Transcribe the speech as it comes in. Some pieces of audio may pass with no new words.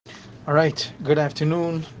All right, good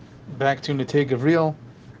afternoon. Back to Netei Gavriel.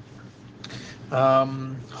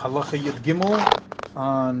 Halacha Yud Gimel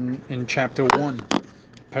in chapter 1,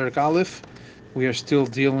 Perak Aleph. We are still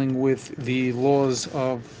dealing with the laws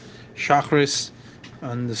of Shachris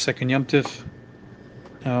on the second Yom Tif,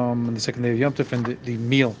 on the second day of Yom Tif, and the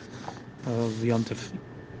meal of Yom Tif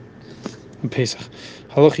and Pesach.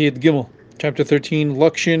 Halacha Yud Gimel. Chapter 13,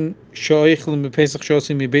 Lakshin Shoichel Mepesach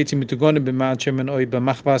Shosim Mibeti Mitugonim B'Ma'at Oy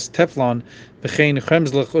B'Machvas Teflon B'Chein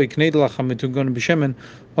Chremslach Oy Knedlach Mitugonim B'Shemen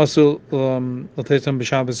Also Latetam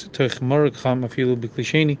B'Shabbos Tech Morikcham Afilu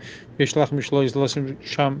B'Klisheni Yishlach Mishlo Yizlasim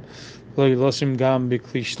Sham Lo Yilasim Gam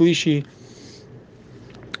B'Klish Shlishi.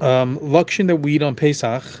 Lakshin that we eat on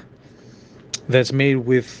Pesach that's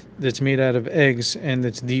made out of eggs and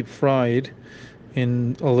that's deep fried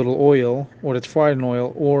in a little oil, or it's fried in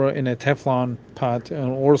oil, or in a Teflon pot,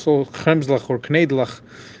 and also chremslach or knedlach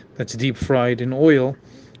that's deep fried in oil.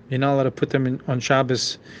 You're not allowed to put them on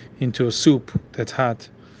Shabbos into a soup that's hot,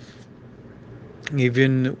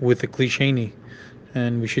 even with a klisheni.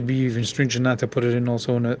 And we should be even stringent not to put it in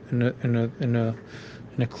also in a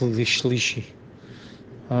klishlishi,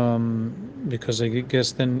 because I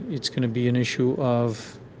guess then it's going to be an issue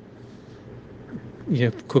of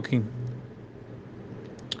cooking.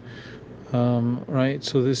 Right,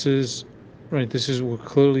 so this is we're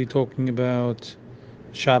clearly talking about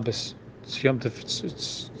Shabbos. It's Yom Tov.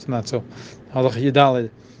 It's not so. Halacha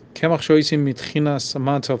Yudalid. Kemach shoisim mitchinas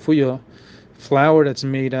matzah fuya, flour that's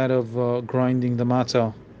made out of grinding the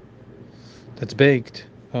matzah that's baked,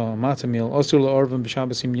 matzah meal. Osur le'orvim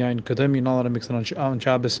b'Shabbos im yain kadem. You're not allowed to mix it on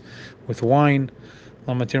Shabbos with wine.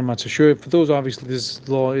 Lamatir matzah shur. For those, obviously, this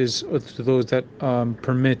law is to those that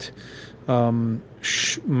permit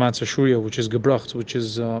matzah shuria, which is gebracht, which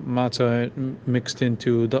is matzah mixed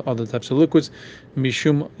into the other types of liquids.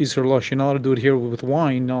 Mishum isur losh. You're not allowed to do it here with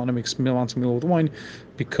wine. Not allowed to mix matzah meal with wine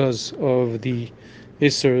because of the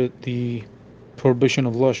isur, the prohibition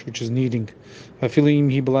of lush, which is kneading.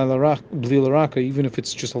 Even if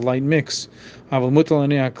it's just a light mix, you're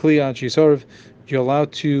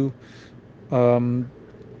allowed to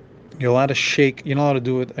shake. You're not allowed to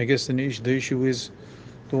do it. I guess the issue is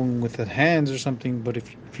doing with the hands or something, but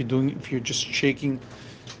if you're just shaking,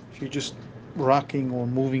 if you're just rocking or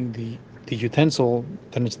moving the utensil,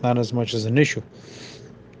 then it's not as much as an issue,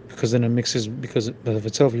 because then it mixes, because of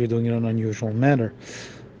itself you're doing it in an unusual manner.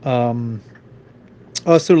 Asur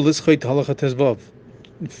lischait halacha tezvav,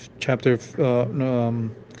 chapter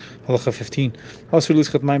halacha 15. Asur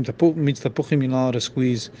lischat maim means tapuchim. You're not allowed to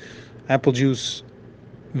squeeze apple juice.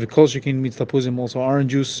 V'kol shekin means tapuzim, also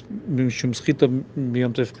orange juice, mishum schita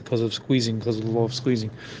b'yom tif, because of squeezing, because of the law of squeezing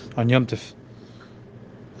on Yom Tif.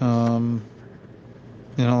 You're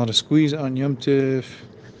not allowed to squeeze on Yom Tif.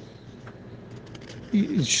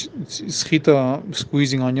 Schita,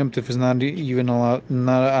 squeezing on Yom Tif, is not even allowed,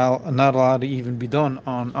 not allowed to even be done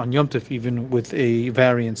on Yom Tif, even with a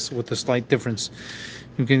variance, with a slight difference.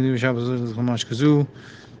 You can do Shabbos Chamash Kazu.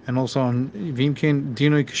 And also on Vimkin, do you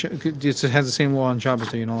know it has the same law on Shabbos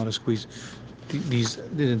that you're not allowed to squeeze these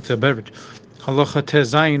into a beverage. Halacha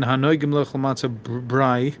tezayin hanoigim lechol matzah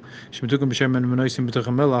brai shemitukim b'shem and menoisim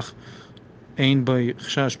b'tochem melach ein by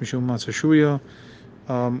chashash mishum matzah shuya.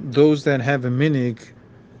 Those that have a minig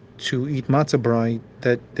to eat matzah brai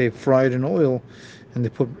that they fried in oil and they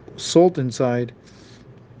put salt inside,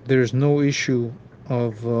 there's no issue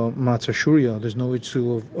of matzah shuria. There's no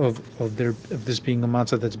issue of this being a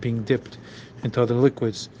matzah that's being dipped into other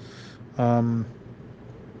liquids.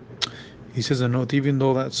 He says a note, even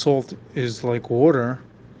though that salt is like water,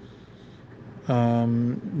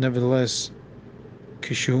 nevertheless,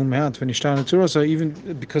 even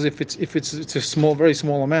because if it's a small, very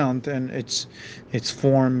small amount, and its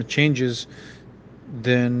form changes,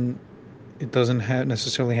 then it doesn't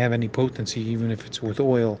necessarily have any potency, even if it's with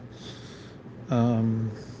oil.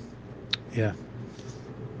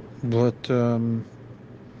 But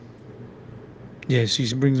yes,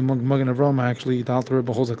 he brings Magen Avraham. Actually, the Alter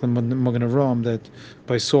Rebbe holds like the Magen Avraham that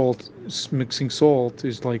by mixing salt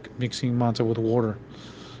is like mixing matzah with water,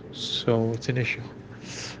 so it's an issue.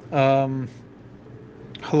 Halacha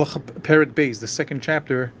Perek Beis, the second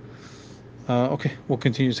chapter. Okay, we'll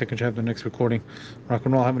continue the second chapter next recording. Rock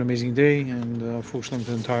and roll. Have an amazing day, and full shalom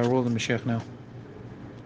to the entire world and Mashiach now.